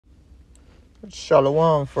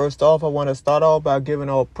Shalom. First off, I want to start off by giving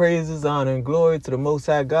all praises, honor, and glory to the Most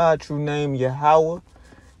High God, true name Yahweh,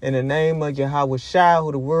 in the name of Yahweh Shai,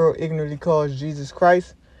 who the world ignorantly calls Jesus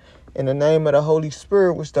Christ, in the name of the Holy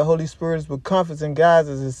Spirit, which the Holy Spirit is with comforts and guides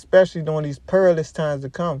us, especially during these perilous times to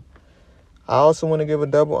come. I also want to give a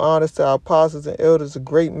double honors to our apostles and elders, a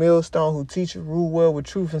great millstone who teach and rule well with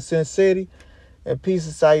truth and sincerity, and peace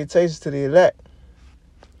and salutations to the elect.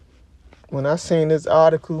 When I seen this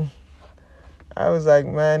article, I was like,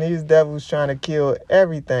 man, these devils trying to kill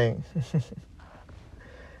everything.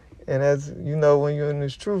 And as you know, when you're in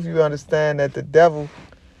this truth, you understand that the devil,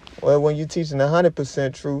 well, when you're teaching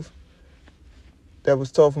 100% truth, that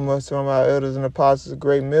was taught from us, from our elders and apostles, a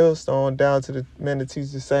great millstone, down to the men that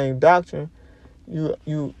teach the same doctrine,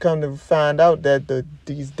 you come to find out that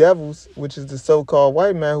these devils, which is the so-called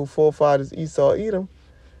white man who forefathers Esau, Edom,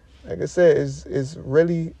 like I said, is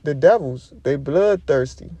really the devils. They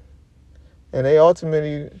bloodthirsty. And they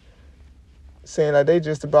ultimately saying like they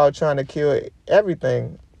just about trying to kill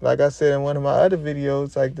everything. Like I said in one of my other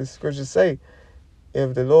videos, like the scriptures say,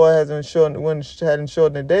 if the Lord hadn't shortened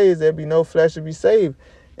the days, there'd be no flesh to be saved.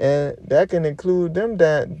 And that can include them,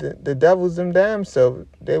 the devils them damn self.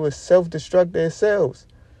 They would self-destruct themselves.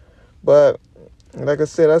 But like I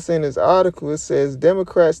said, I seen this article. It says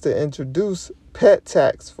Democrats to introduce pet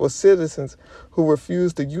tax for citizens who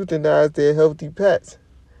refuse to euthanize their healthy pets.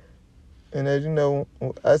 And as you know,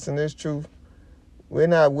 us in this truth, we're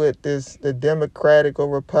not with the Democratic or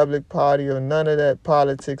Republic Party or none of that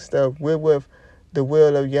politics stuff. We're with the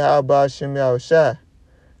will of Yahweh Shem Yahushai.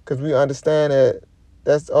 Because we understand that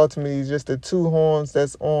that's ultimately just the two horns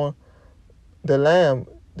that's on the lamb.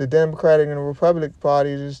 The Democratic and the Republic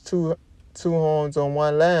Party is just two horns on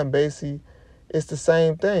one lamb. Basically, it's the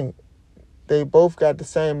same thing. They both got the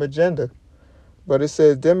same agenda. But it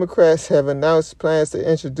says Democrats have announced plans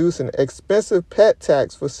to introduce an expensive pet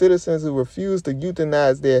tax for citizens who refuse to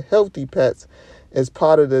euthanize their healthy pets as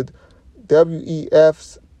part of the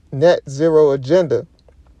WEF's net zero agenda.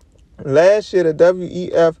 Last year, the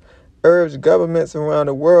WEF urged governments around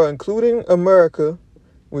the world, including America,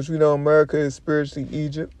 which we know America is spiritually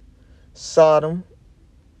Egypt, Sodom,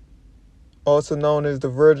 also known as the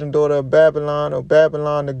virgin daughter of Babylon or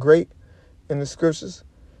Babylon the Great in the scriptures.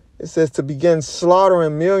 It says to begin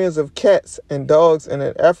slaughtering millions of cats and dogs in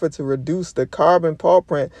an effort to reduce the carbon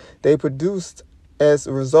footprint they produced as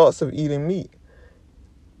results of eating meat.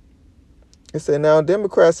 It said now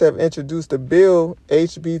Democrats have introduced a bill,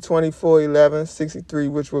 HB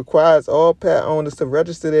 2411-63, which requires all pet owners to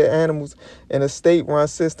register their animals in a state-run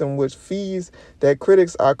system, which fees that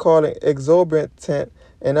critics are calling exorbitant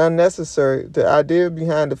and unnecessary. The idea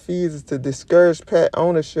behind the fees is to discourage pet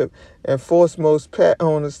ownership and force most pet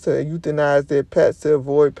owners to euthanize their pets to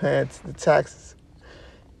avoid paying the taxes.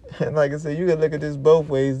 And like I said, you can look at this both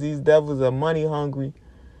ways. These devils are money hungry.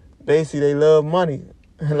 Basically, they love money.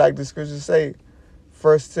 And like the scriptures say,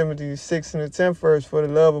 1 Timothy 6 and the 10th verse, for the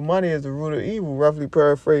love of money is the root of evil, roughly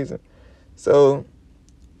paraphrasing. So,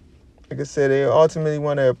 like I said, they ultimately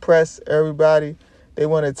want to oppress everybody. They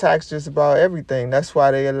want to tax just about everything. That's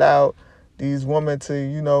why they allowed these women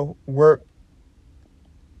to, work.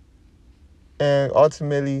 And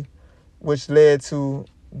ultimately, which led to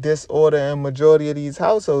disorder in majority of these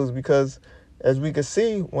households. Because as we can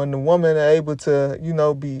see, when the women are able to,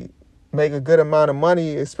 make a good amount of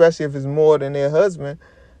money, especially if it's more than their husband,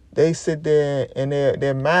 they sit there and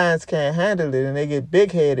their minds can't handle it. And they get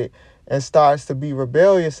big-headed and starts to be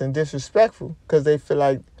rebellious and disrespectful because they feel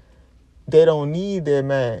like they don't need their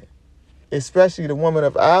man, especially the woman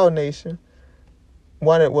of our nation.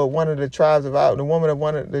 One of the tribes of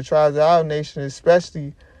our nation,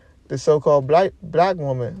 especially the so-called black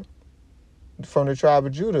woman from the tribe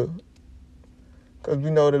of Judah. Because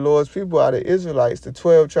we know the Lord's people are the Israelites, the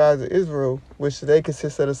 12 tribes of Israel, which they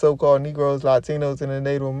consist of the so-called Negroes, Latinos, and the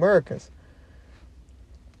Native Americans.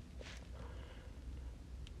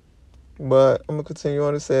 But I'm going to continue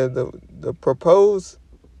on to say the proposed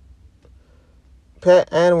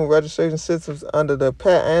Pet Animal Registration Systems under the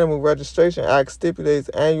Pet Animal Registration Act stipulates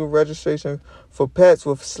annual registration for pets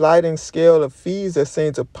with sliding scale of fees that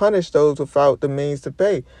seem to punish those without the means to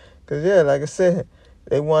pay. Because, like I said,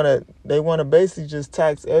 they want to basically just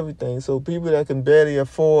tax everything. So people that can barely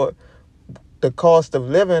afford the cost of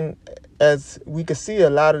living, as we can see,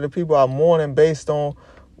 a lot of the people are mourning based on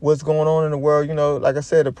what's going on in the world. Like I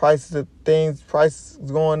said, the prices of things, prices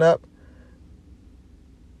going up,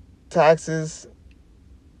 taxes,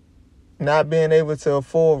 not being able to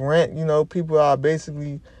afford rent. People are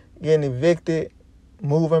basically getting evicted,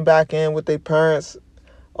 moving back in with their parents,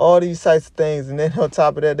 all these types of things. And then on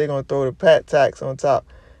top of that, they're going to throw the pet tax on top.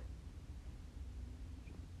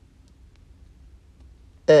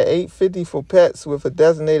 at $8.50 for pets with a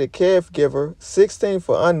designated caregiver, $16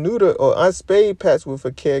 for unneutered or unspayed pets with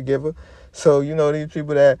a caregiver. So, these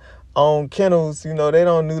people that own kennels, they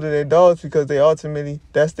don't neuter their dogs because they ultimately,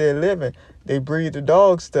 that's their living. They breed the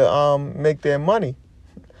dogs to make their money.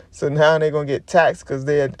 So now they're going to get taxed because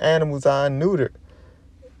their animals are unneutered.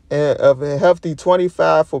 And of a healthy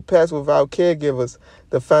 25 for pets without caregivers.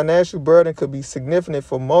 The financial burden could be significant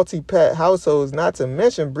for multi-pet households, not to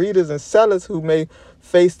mention breeders and sellers who may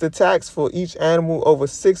face the tax for each animal over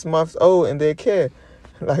 6 months old in their care.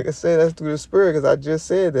 Like I said, that's through the spirit, because I just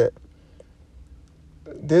said that.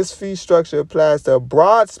 This fee structure applies to a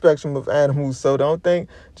broad spectrum of animals, so don't think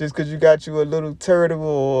just because you got you a little turtle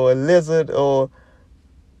or a lizard or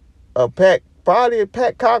probably a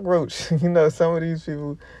pet cockroach. Some of these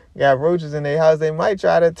people got roaches in their house, they might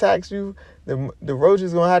try to tax you. The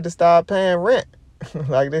roaches gonna have to start paying rent.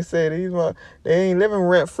 Like they say, they ain't living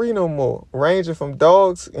rent free no more. Ranging from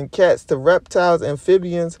dogs and cats to reptiles,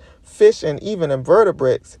 amphibians, fish, and even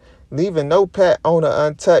invertebrates, leaving no pet owner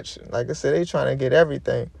untouched. Like I said, they trying to get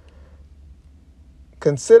everything.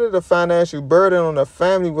 Consider the financial burden on a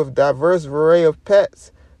family with diverse array of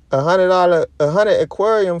pets. $100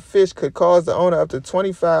 aquarium fish could cost the owner up to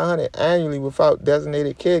 $2,500 annually without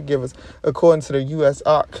designated caregivers, according to the U.S.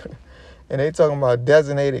 ARC. And they talking about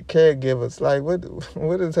designated caregivers. Like,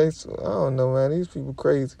 what is they? I don't know, man. These people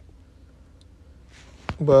crazy.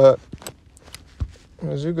 But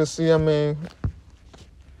as you can see, I'm gonna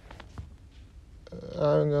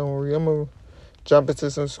read. I'm gonna jump into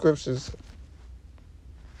some scriptures.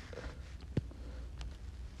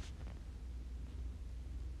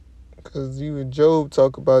 Because you and Job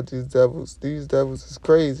talk about these devils. These devils is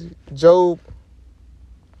crazy. Job,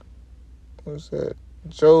 what's that?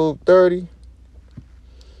 Job 30. And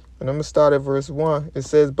I'm going to start at verse 1. It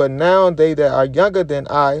says, "But now they that are younger than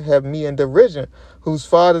I have me in derision, whose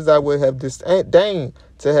fathers I would have disdained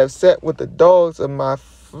to have set with the dogs of my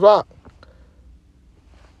flock."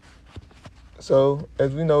 So,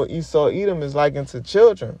 as we know, Esau, Edom is likened to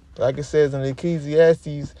children. Like it says in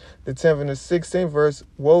Ecclesiastes, the 10th and the 16th verse,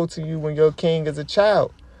 "Woe to you when your king is a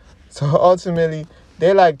child." So ultimately,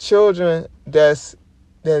 they're like children that's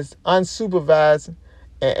unsupervised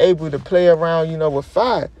and able to play around, with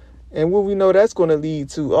fire. And what we know that's going to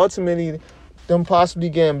lead to, ultimately, them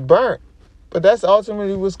possibly getting burnt. But that's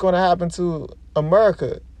ultimately what's going to happen to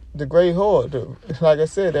America, the great horde, like I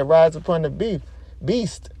said, that rides upon the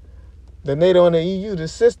beast. The NATO and the EU, the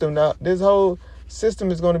system. Now, this whole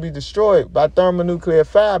system is going to be destroyed by thermonuclear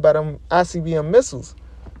fire, by them ICBM missiles.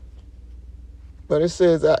 But it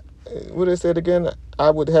says, what it said again,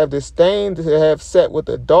 "I would have disdained to have set with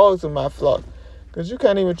the dogs of my flock." Because you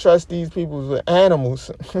can't even trust these people with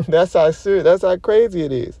animals. That's how serious, that's how crazy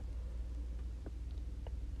it is.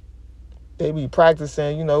 They be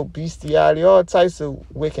practicing, bestiality, all types of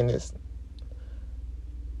wickedness.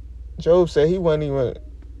 Job said he wouldn't even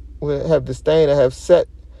would have disdain to have set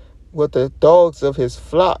with the dogs of his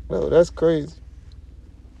flock. No, that's crazy.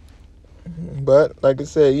 But like I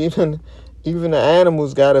said, even the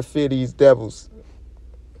animals gotta fear these devils.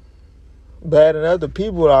 Bad enough the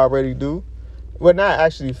people already do. Well, not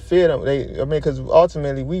actually fear them. Because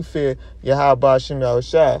ultimately we fear Yahweh Ba'ashem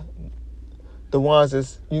Yahushua, the ones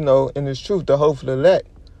that's in this truth, the hopeful elect,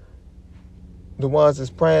 the ones that's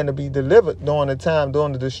praying to be delivered during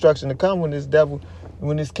the destruction to come, when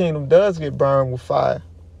this kingdom does get burned with fire,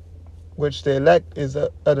 which the elect is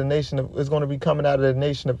is going to be coming out of the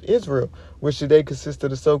nation of Israel, which today consists of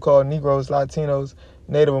the so-called Negroes, Latinos,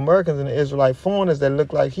 Native Americans, and the Israelite foreigners that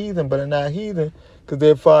look like heathen but are not heathen, because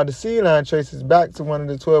their father seed line traces back to one of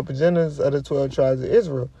the 12 progenitors of the 12 tribes of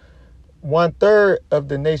Israel. 1/3 of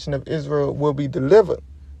the nation of Israel will be delivered.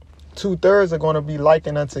 2/3 are going to be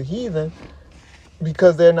likened unto heathen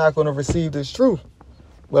because they're not going to receive this truth.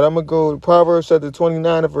 But I'm going to go to Proverbs chapter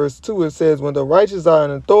 29 and verse 2. It says, "When the righteous are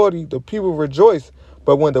in authority, the people rejoice.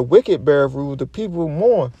 But when the wicked bear rule, the people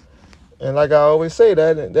mourn." And like I always say,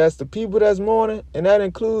 that's the people that's mourning. And that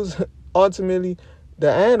includes ultimately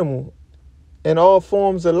the animal and all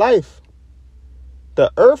forms of life.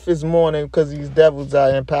 The earth is mourning because these devils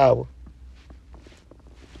are in power.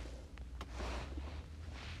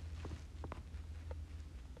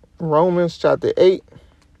 Romans chapter 8.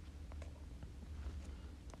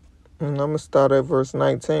 And I'm going to start at verse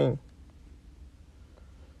 19.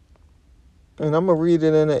 And I'm going to read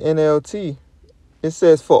it in the NLT. It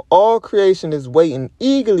says, "For all creation is waiting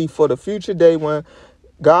eagerly for the future day when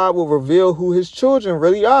God will reveal who his children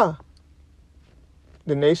really are.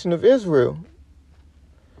 The nation of Israel.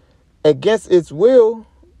 Against its will,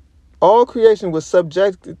 all creation was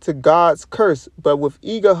subjected to God's curse, but with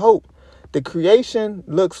eager hope, The creation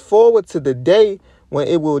looks forward to the day when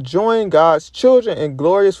it will join God's children in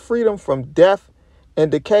glorious freedom from death and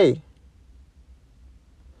decay.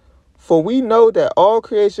 For we know that all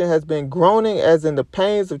creation has been groaning as in the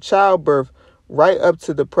pains of childbirth right up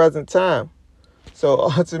to the present time. So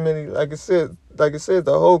ultimately, like it says, the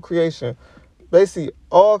whole creation, basically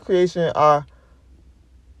all creation are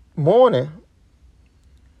mourning.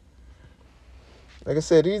 Like I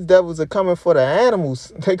said, these devils are coming for the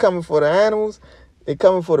animals. They coming for the animals. They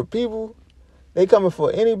coming for the people. They coming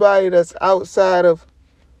for anybody that's outside of,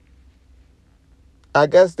 I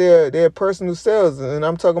guess, their personal selves. And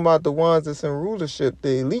I'm talking about the ones that's in rulership,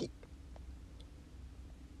 the elite.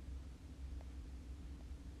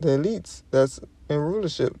 The elites that's in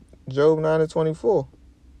rulership. Job 9:24.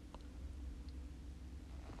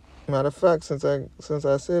 Matter of fact, since I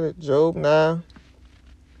said it, Job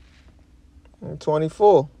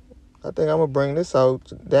 9:24. I think I'm going to bring this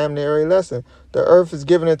out damn near every lesson. The earth is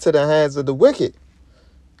given into the hands of the wicked.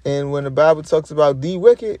 And when the Bible talks about the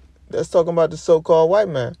wicked, that's talking about the so-called white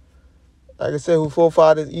man. Like I said, who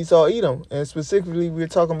forefathers Esau, Edom. And specifically, we're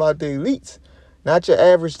talking about the elites. Not your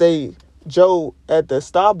average day Joe at the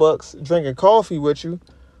Starbucks drinking coffee with you.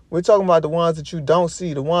 We're talking about the ones that you don't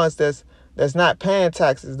see. The ones that's not paying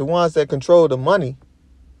taxes. The ones that control the money.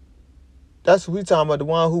 That's what we're talking about. The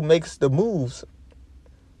one who makes the moves.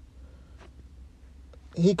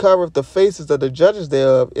 He covereth the faces of the judges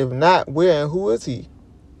thereof. If not, where and who is he?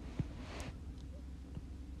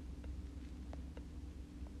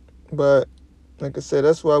 But, like I said,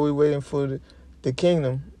 that's why we're waiting for the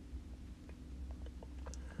kingdom.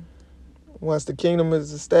 Once the kingdom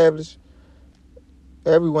is established,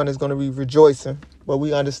 everyone is going to be rejoicing. But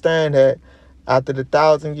we understand that after the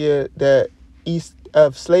 1,000 year that east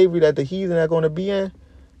of slavery that the heathen are going to be in,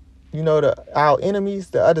 you know, our enemies,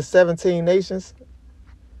 the other 17 nations,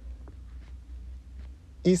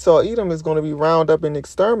 Esau, Edom is going to be rounded up and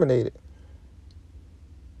exterminated.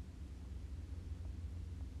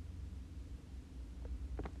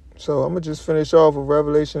 So I'm going to just finish off with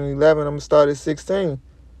Revelation 11. I'm going to start at 16.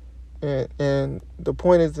 And the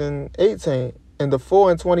point is in 18. And the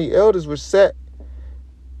 24 elders were set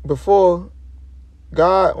before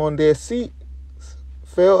God on their seats,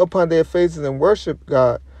 fell upon their faces and worshiped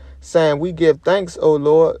God, saying, We give thanks, O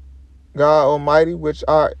Lord, God Almighty, which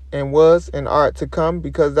art and was and art to come,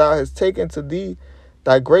 because thou hast taken to thee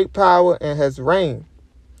thy great power and hast reigned.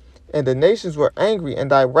 And the nations were angry,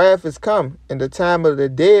 and thy wrath is come, in the time of the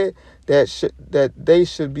dead that they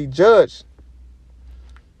should be judged,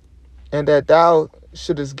 and that thou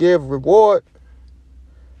shouldest give reward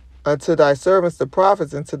unto thy servants the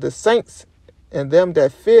prophets, and to the saints, and them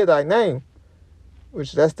that fear thy name,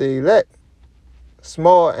 which that's the elect,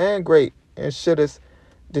 small and great, and shouldest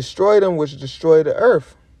destroy them which destroy the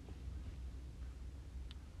earth.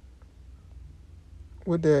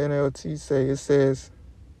 What did NLT say? It says,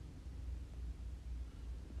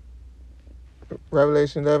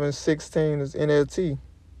 Revelation 11:16 is NLT.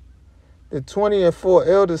 The 24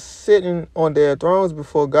 elders sitting on their thrones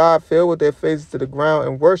before God fell with their faces to the ground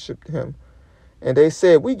and worshipped him. And they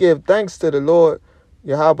said, We give thanks to the Lord,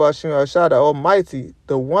 Yahweh Shem Yahshua, the Almighty,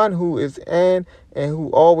 the one who is and who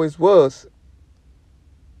always was.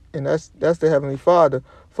 And that's the Heavenly Father.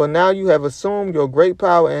 For now you have assumed your great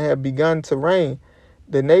power and have begun to reign.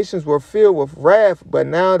 The nations were filled with wrath, but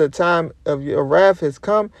now the time of your wrath has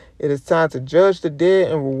come. It is time to judge the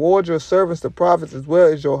dead and reward your servants, the prophets, as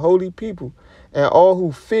well as your holy people, and all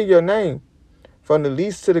who fear your name, from the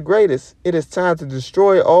least to the greatest. It is time to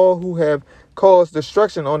destroy all who have caused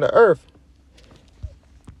destruction on the earth.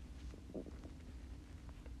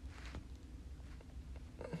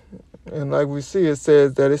 And like we see, it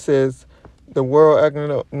says the World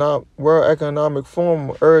Economic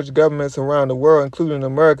Forum urged governments around the world, including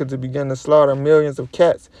America, to begin to slaughter millions of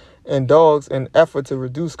cats and dogs in effort to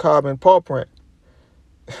reduce carbon footprint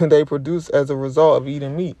they produce as a result of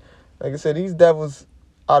eating meat. Like I said, these devils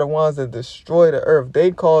are the ones that destroy the earth.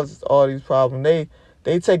 They cause all these problems.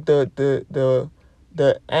 They take the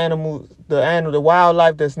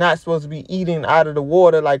wildlife that's not supposed to be eating out of the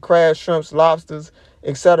water, like crabs, shrimps, lobsters,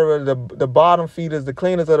 etc., the bottom feeders, the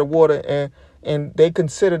cleaners of the water, and they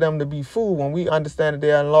consider them to be food when we understand that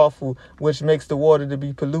they are unlawful, which makes the water to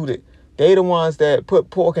be polluted. They the ones that put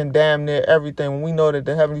pork in damn near everything, when we know that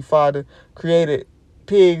the Heavenly Father created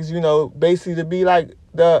pigs, basically to be like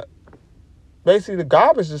the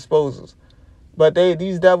garbage disposals. But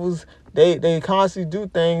these devils, they constantly do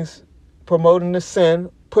things promoting the sin,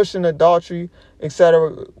 pushing adultery,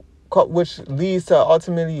 etc., which leads to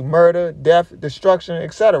ultimately murder, death, destruction,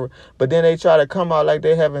 etc. But then they try to come out like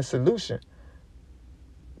they having a solution.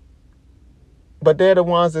 but they're the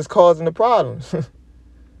ones that's causing the problems.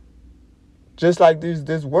 Just like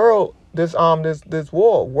this war,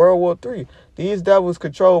 World War III. These devils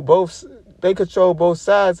control both. They control both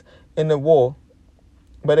sides in the war,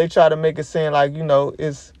 but they try to make it seem like,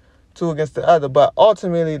 it's two against the other. But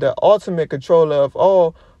ultimately, the ultimate controller of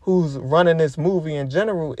all, who's running this movie in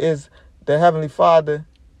general, is the Heavenly Father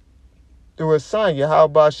through His Son,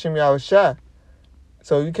 Yahweh Shem Yahushua.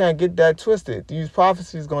 So you can't get that twisted. These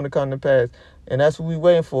prophecies going to come to pass. And that's what we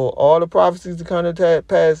waiting for. All the prophecies to come to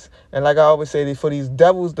pass. And like I always say, for these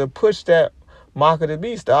devils to push that mark of the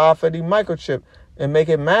beast, the RFID microchip, and make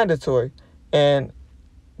it mandatory. And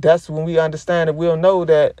that's when we understand and we'll know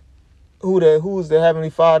that who's the Heavenly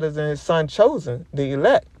Father's and His Son chosen, the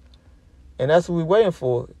elect. And that's what we're waiting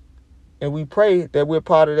for. And we pray that we're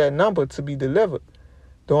part of that number to be delivered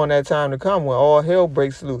during that time to come when all hell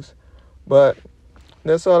breaks loose. But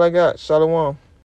that's all I got. Shalom.